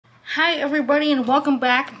Hi everybody, and welcome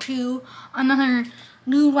back to another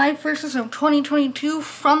new life verses of 2022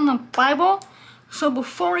 from the Bible. So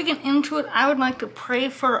before we get into it, I would like to pray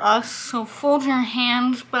for us. So fold your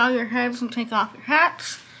hands, bow your heads, and take off your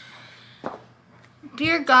hats.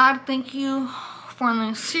 Dear God, thank you for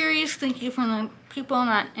this series. Thank you for the people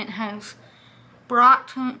that it has brought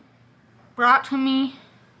to me.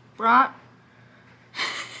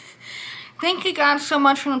 Thank you, God, so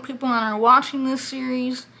much for the people that are watching this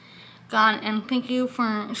series, God, and thank you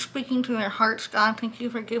for speaking to their hearts, God. Thank you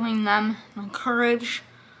for giving them the courage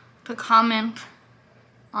to comment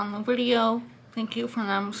on the video. Thank you for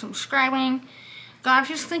them subscribing. God,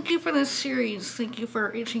 just thank you for this series. Thank you for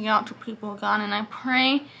reaching out to people, God, and I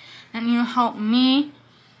pray that you help me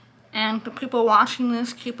and the people watching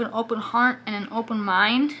this keep an open heart and an open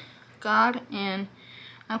mind, God, and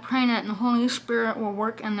I pray that the Holy Spirit will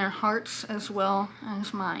work in their hearts as well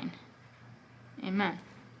as mine. Amen.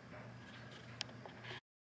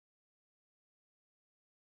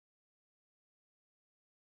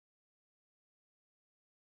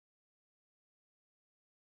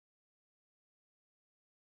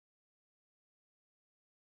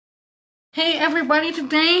 Hey everybody,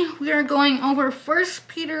 today we are going over 1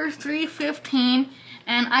 Peter 3:15,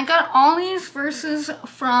 and I got all these verses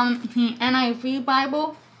from the NIV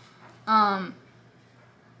Bible. So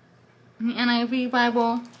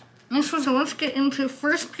let's get into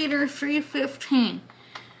 1 Peter 3:15.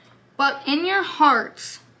 But in your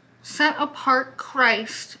hearts, set apart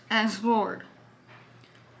Christ as Lord.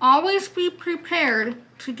 Always be prepared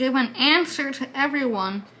to give an answer to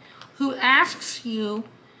everyone who asks you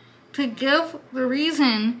to give the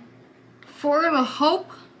reason for the hope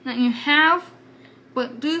that you have,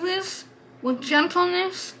 but do this with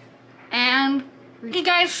gentleness and thank you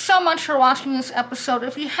guys so much for watching this episode.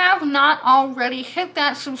 If you have not already, hit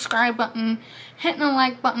that subscribe button, hit the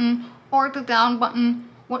like button, or the down button,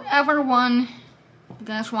 whatever one you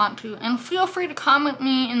guys want to. And feel free to comment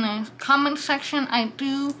me in the comment section. I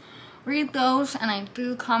do read those and I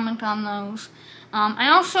do comment on those.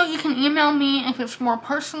 You can email me if it's more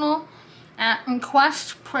personal at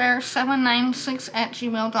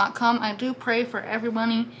requestprayer796@gmail.com. I do pray for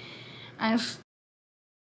everybody.